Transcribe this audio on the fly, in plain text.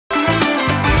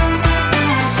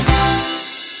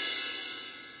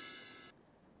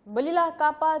Belilah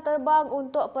kapal terbang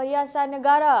untuk perhiasan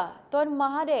negara Tun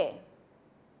Mahathir.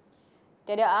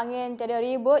 Tiada angin, tiada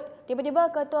ribut,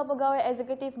 tiba-tiba Ketua Pegawai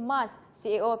Eksekutif MAS,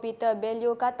 CEO Peter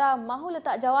Belilah kata mahu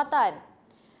letak jawatan.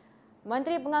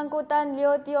 Menteri Pengangkutan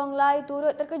Liew Tiong Lai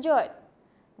turut terkejut.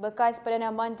 Bekas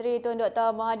Perdana Menteri Tun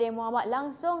Dr. Mahathir Mohamad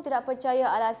langsung tidak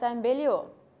percaya alasan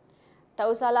Belilah. Tak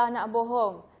usahlah nak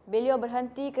bohong, Belilah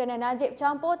berhenti kerana Najib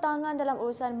campur tangan dalam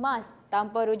urusan MAS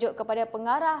tanpa rujuk kepada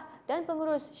pengarah dan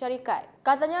pengurus syarikat.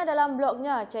 Katanya dalam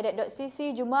blognya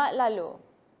cedet.cc Jumaat lalu.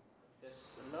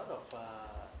 There's a lot of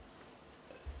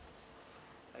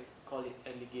I call it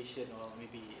allegation or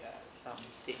maybe some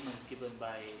statements given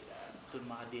by Tun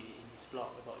Mahathir in his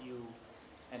blog about you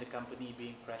and the company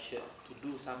being pressured to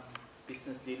do some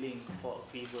business dealing for a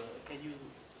favor. Can you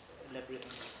elaborate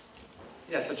on that?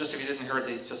 Yeah, so just if you didn't hear it,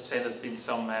 he's just saying there's been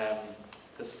some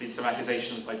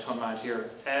accusations by Tun Mahathir.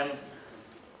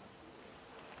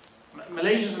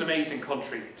 Malaysia is an amazing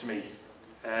country to me.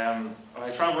 I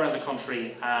travel around the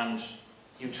country and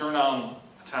you turn on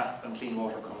a tap and clean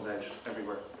water comes out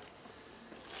everywhere.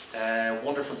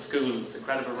 Wonderful schools,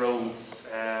 incredible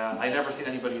roads. I never seen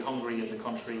anybody hungry in the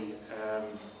country.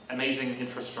 Amazing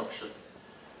infrastructure.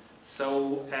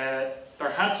 So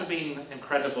there had to be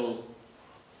incredible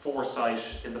foresight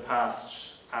in the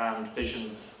past and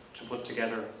vision to put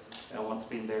together what's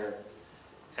been there.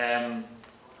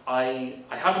 I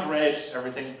haven't read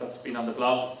everything that's been on the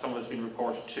blogs. Some of it's been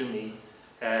reported to me.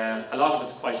 A lot of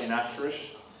it's quite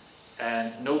inaccurate.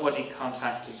 Nobody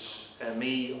contacted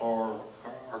me or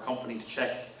our company to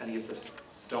check any of the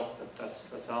stuff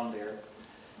that's on there.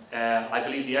 I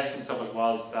believe the essence of it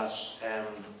was that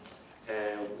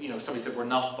somebody said we're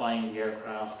not buying the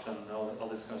aircraft and all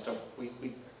this kind of stuff.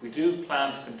 We do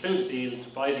plan to conclude a deal to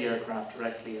buy the aircraft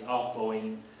directly off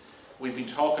Boeing. We've been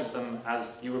talking to them,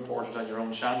 as you reported on your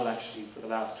own channel actually, for the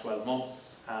last 12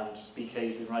 months, and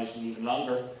BK's been writing even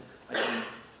longer. I think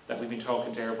that we've been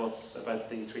talking to Airbus about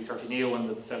the 330neo and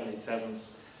the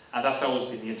 787s, and that's always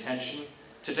been the intention.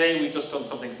 Today we've just done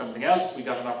something else. We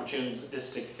got an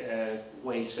opportunistic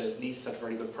way to lease at a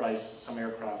very good price some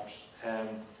aircraft.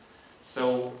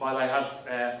 So while I have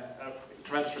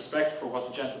tremendous respect for what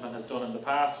the gentleman has done in the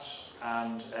past,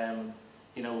 and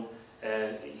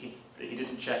he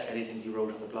didn't check anything he wrote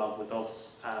on the blog with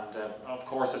us, and of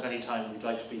course at any time we'd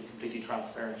like to be completely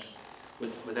transparent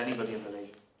with anybody in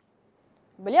Malaysia.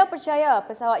 Beliau percaya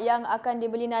pesawat yang akan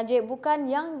dibeli Najib bukan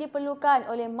yang diperlukan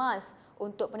oleh MAS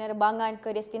untuk penerbangan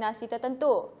ke destinasi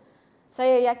tertentu.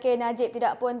 Saya yakin Najib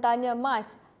tidak pun tanya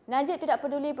MAS. Najib tidak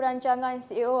peduli perancangan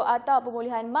CEO atau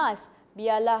pemulihan MAS.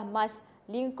 Biarlah MAS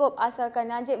lingkup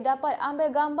asalkan Najib dapat ambil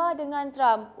gambar dengan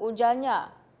Trump, ujarnya.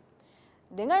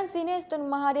 Dengan sinis, Tun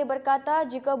Mahathir berkata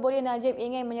jika boleh Najib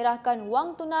ingin menyerahkan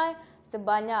wang tunai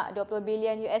sebanyak 20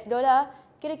 bilion US dolar,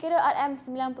 kira-kira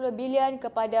RM90 bilion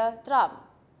kepada Trump.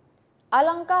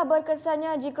 Alangkah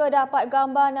berkesannya jika dapat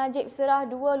gambar Najib serah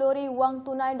 2 lori wang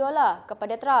tunai dolar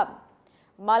kepada Trump.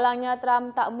 Malangnya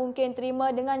Trump tak mungkin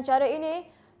terima dengan cara ini,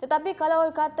 tetapi kalau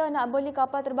kata nak beli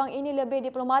kapal terbang ini lebih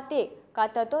diplomatik,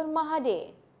 kata Tun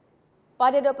Mahathir.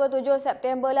 Pada 27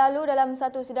 September lalu dalam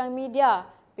satu sidang media,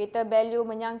 Peter Belilah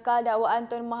menyangkal dakwaan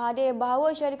Tun Mahathir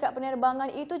bahawa syarikat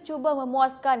penerbangan itu cuba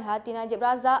memuaskan hati Najib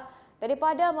Razak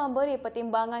daripada memberi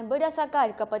pertimbangan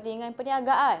berdasarkan kepentingan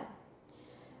perniagaan.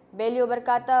 Belilah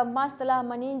berkata MAS telah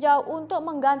meninjau untuk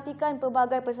menggantikan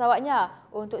pelbagai pesawatnya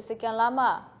untuk sekian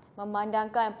lama,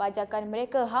 memandangkan pajakan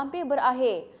mereka hampir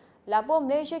berakhir. Lapor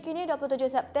Malaysia Kini 27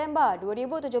 September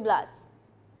 2017.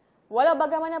 Walau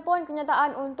bagaimanapun,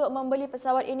 kenyataan untuk membeli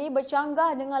pesawat ini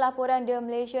bercanggah dengan laporan The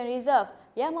Malaysian Reserve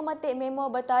yang memetik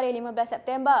memo bertarikh 15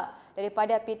 September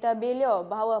daripada Peter Belilah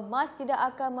bahawa MAS tidak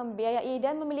akan membiayai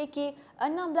dan memiliki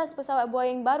 16 pesawat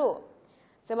Boeing baru.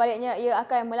 Sebaliknya, ia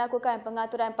akan melakukan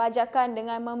pengaturan pajakan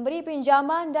dengan memberi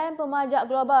pinjaman dan pemajak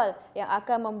global yang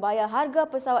akan membayar harga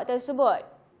pesawat tersebut.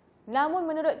 Namun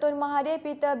menurut Tun Mahathir,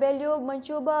 Peter Belilah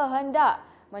mencuba hendak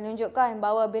menunjukkan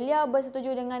bahawa beliau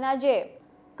bersetuju dengan Najib.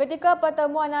 Ketika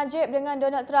pertemuan Najib dengan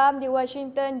Donald Trump di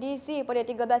Washington DC pada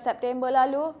 13 September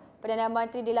lalu, Perdana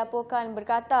Menteri dilaporkan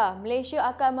berkata Malaysia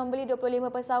akan membeli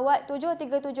 25 pesawat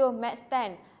 737 MAX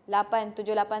 10,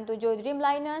 8787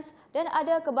 Dreamliners dan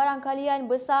ada kebarangkalian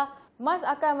besar MAS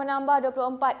akan menambah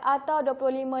 24 atau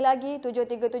 25 lagi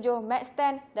 737 MAX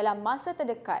 10 dalam masa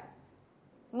terdekat.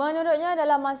 Menurutnya,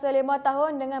 dalam masa 5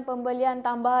 tahun dengan pembelian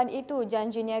tambahan itu,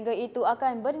 janji niaga itu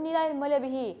akan bernilai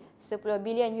melebihi 10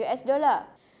 bilion US dolar.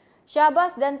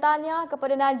 Syabas dan tahniah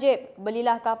kepada Najib,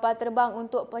 belilah kapal terbang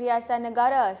untuk perhiasan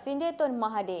negara, sindir Tun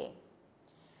Mahathir.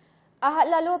 Ahad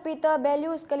lalu, Peter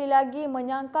Belilah sekali lagi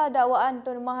menyangkal dakwaan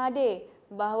Tun Mahathir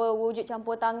bahawa wujud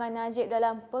campur tangan Najib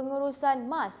dalam pengurusan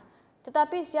MAS.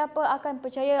 Tetapi siapa akan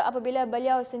percaya apabila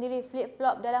beliau sendiri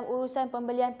flip-flop dalam urusan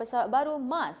pembelian pesawat baru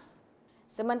MAS?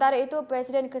 Sementara itu,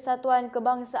 Presiden Kesatuan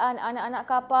Kebangsaan Anak-Anak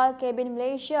Kapal Kabin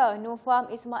Malaysia, Nufam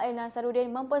Ismail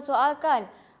Nasaruddin mempersoalkan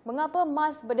mengapa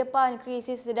MAS berdepan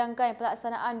krisis sedangkan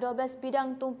pelaksanaan 12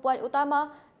 bidang tumpuan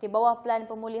utama di bawah Pelan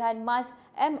Pemulihan MAS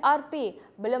MRP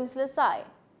belum selesai.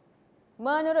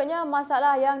 Menurutnya,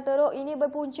 masalah yang teruk ini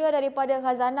berpunca daripada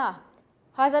khazanah.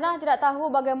 Khazanah tidak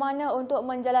tahu bagaimana untuk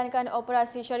menjalankan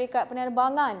operasi syarikat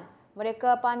penerbangan.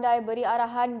 Mereka pandai beri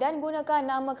arahan dan gunakan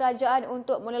nama kerajaan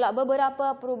untuk menolak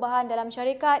beberapa perubahan dalam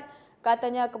syarikat,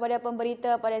 katanya kepada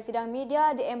pemberita pada sidang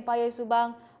media di Empire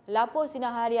Subang, Lapor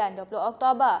Sinar Harian 20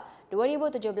 Oktober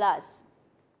 2017.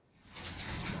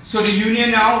 So the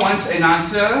union now wants an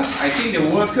answer. I think the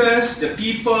workers, the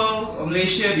people of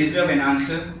Malaysia deserve an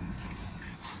answer.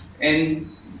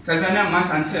 And Khazanah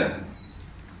must answer.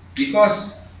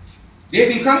 Because they've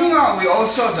been coming out with all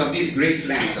sorts of these great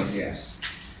plans of theirs.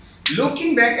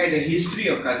 Looking back at the history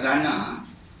of Khazanah,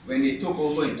 when they took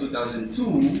over in 2002,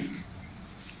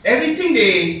 everything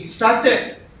they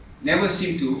started never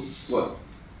seemed to work.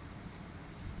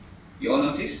 You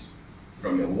all notice?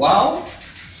 From the WOW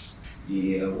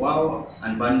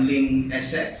unbundling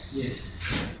assets. Yes.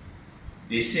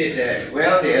 They said that,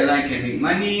 well, the airline can make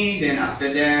money, then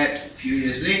after that, a few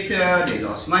years later, they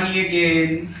lost money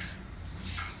again.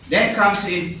 Then comes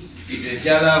in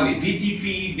Jala with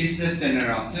BTP, Business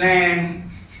Turnaround Plan.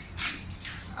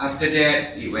 After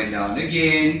that, it went down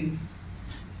again.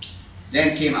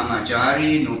 Then came Ahmad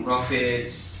Jari, no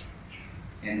profits,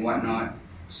 and whatnot.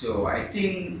 So I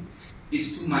think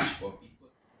it's too much for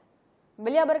people.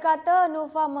 Beliau berkata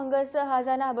Nufam menggesa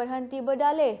khazanah berhenti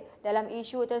berdalih dalam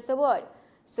isu tersebut.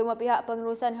 Semua pihak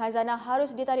pengurusan khazanah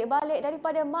harus ditarik balik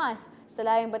daripada MAS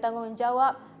selain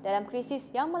bertanggungjawab dalam krisis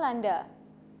yang melanda.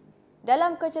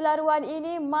 Dalam kecelaruan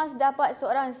ini, MAS dapat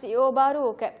seorang CEO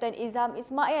baru, Kapten Izham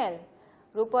Ismail.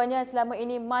 Rupanya selama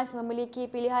ini MAS memiliki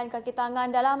pilihan kaki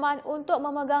tangan dalaman untuk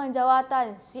memegang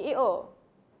jawatan CEO.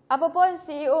 Apapun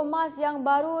CEO MAS yang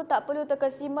baru tak perlu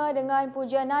terkesima dengan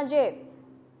pujian Najib,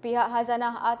 pihak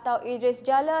khazanah atau Idris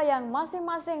Jala yang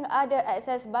masing-masing ada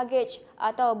akses baggage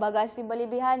atau bagasi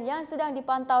berlebihan yang sedang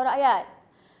dipantau rakyat.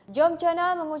 Jom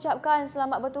Channel mengucapkan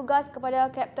selamat bertugas kepada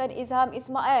Kapten Izham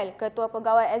Ismail, Ketua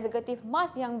Pegawai Eksekutif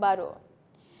MAS yang baru.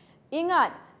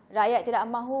 Ingat, rakyat tidak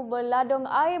mahu berladung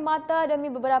air mata demi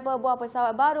beberapa buah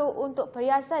pesawat baru untuk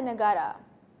perhiasan negara.